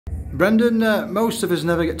Brendan, most of us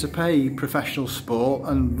never get to play professional sport,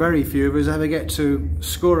 and very few of us ever get to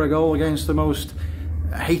score a goal against the most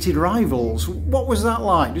hated rivals. What was that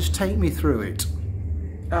like? Just take me through it.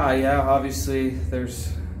 Yeah, obviously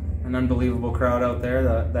there's an unbelievable crowd out there.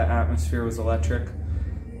 That atmosphere was electric.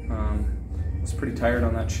 I was pretty tired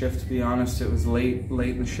on that shift, to be honest. It was late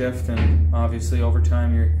in the shift, and obviously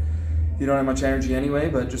overtime you don't have much energy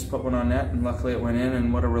anyway, but just put one on net, and luckily it went in,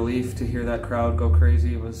 and what a relief to hear that crowd go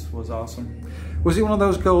crazy. It was awesome. Was it one of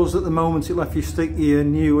those goals that the moment it left your stick you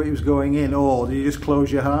knew it was going in, or do you just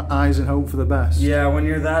close your eyes and hope for the best? Yeah, when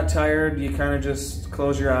you're that tired, you kind of just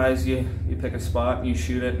close your eyes, you pick a spot and you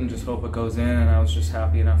shoot it and just hope it goes in, and I was just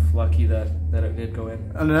happy enough, lucky that it did go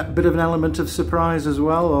in. And a bit of an element of surprise as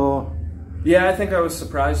well, or? Yeah, I think I was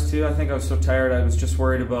surprised too. I think I was so tired I was just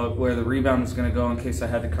worried about where the rebound was going to go in case I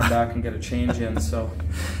had to come back and get a change in. So,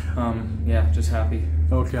 yeah, just happy.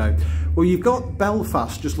 Okay. Well, you've got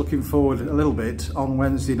Belfast just looking forward a little bit on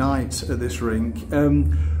Wednesday night at this rink.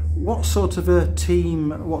 What sort of a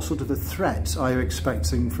team, what sort of a threat are you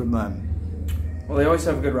expecting from them? Well, they always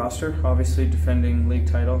have a good roster, obviously defending league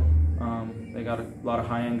title. They got a lot of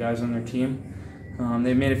high-end guys on their team.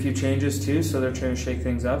 They've made a few changes too, so they're trying to shake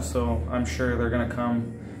things up, so I'm sure they're going to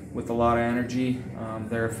come with a lot of energy.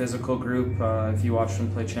 They're a physical group. If you watch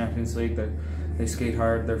them play Champions League, they skate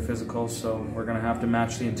hard, they're physical, so we're going to have to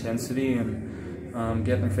match the intensity and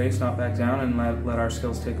get in their face, not back down, and let our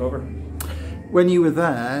skills take over. When you were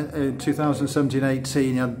there in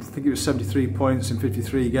 2017-18, I think it was 73 points in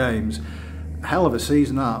 53 games. Hell of a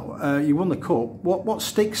season that. You won the cup. What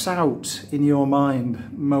sticks out in your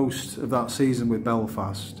mind most of that season with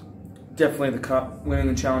Belfast? Definitely the cup, winning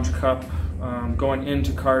the Challenge Cup, going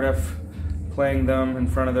into Cardiff, playing them in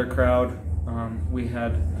front of their crowd. We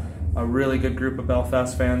had a really good group of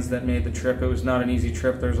Belfast fans that made the trip. It was not an easy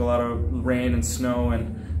trip. There was a lot of rain and snow,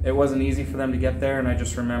 and it wasn't easy for them to get there, and I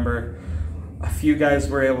just remember a few guys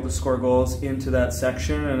were able to score goals into that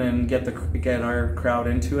section and then get our crowd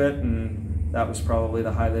into it, and that was probably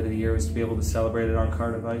the highlight of the year, was to be able to celebrate it on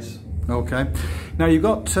Cardiff ice. Okay. Now you've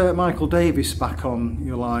got Michael Davis back on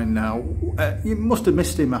your line now. You must have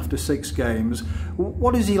missed him after 6 games.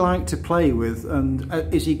 What is he like to play with, and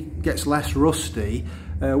as he gets less rusty,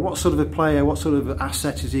 what sort of a player, what sort of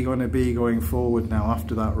asset is he going to be going forward now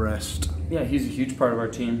after that rest? Yeah, he's a huge part of our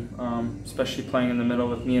team, especially playing in the middle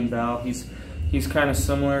with me and Val. He's kind of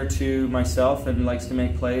similar to myself and likes to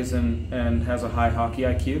make plays and has a high hockey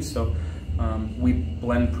IQ, so we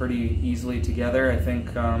blend pretty easily together. I think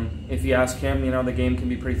if you ask him, the game can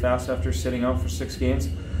be pretty fast after sitting out for 6 games.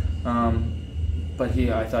 But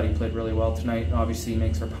I thought he played really well tonight. Obviously, he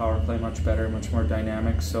makes our power play much better, much more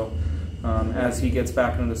dynamic. So as he gets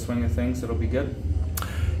back into the swing of things, it'll be good.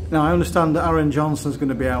 Now, I understand that Aaron Johnson's going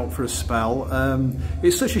to be out for a spell.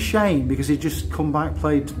 It's such a shame because he's just come back,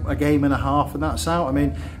 played a game and a half, and that's out. I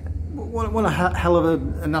mean, what a hell of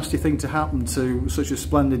a nasty thing to happen to such a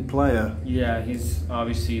splendid player. Yeah, he's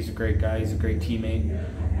a great guy. He's a great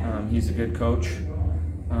teammate. He's a good coach.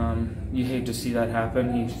 You hate to see that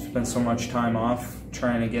happen. He spent so much time off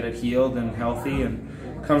trying to get it healed and healthy,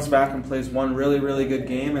 and comes back and plays one really good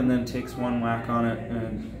game and then takes one whack on it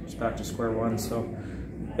and it's back to square one. So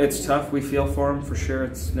it's tough. We feel for him for sure.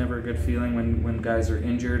 It's never a good feeling when guys are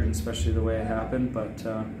injured, and especially the way it happened, but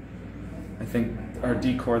I think our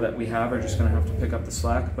D-core that we have are just going to have to pick up the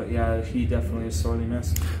slack. But yeah, he definitely is sorely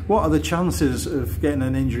missed. What are the chances of getting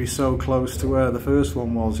an injury so close to where the first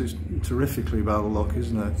one was? It's terrifically bad luck,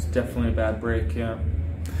 isn't it? It's definitely a bad break, yeah.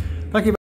 Thank you.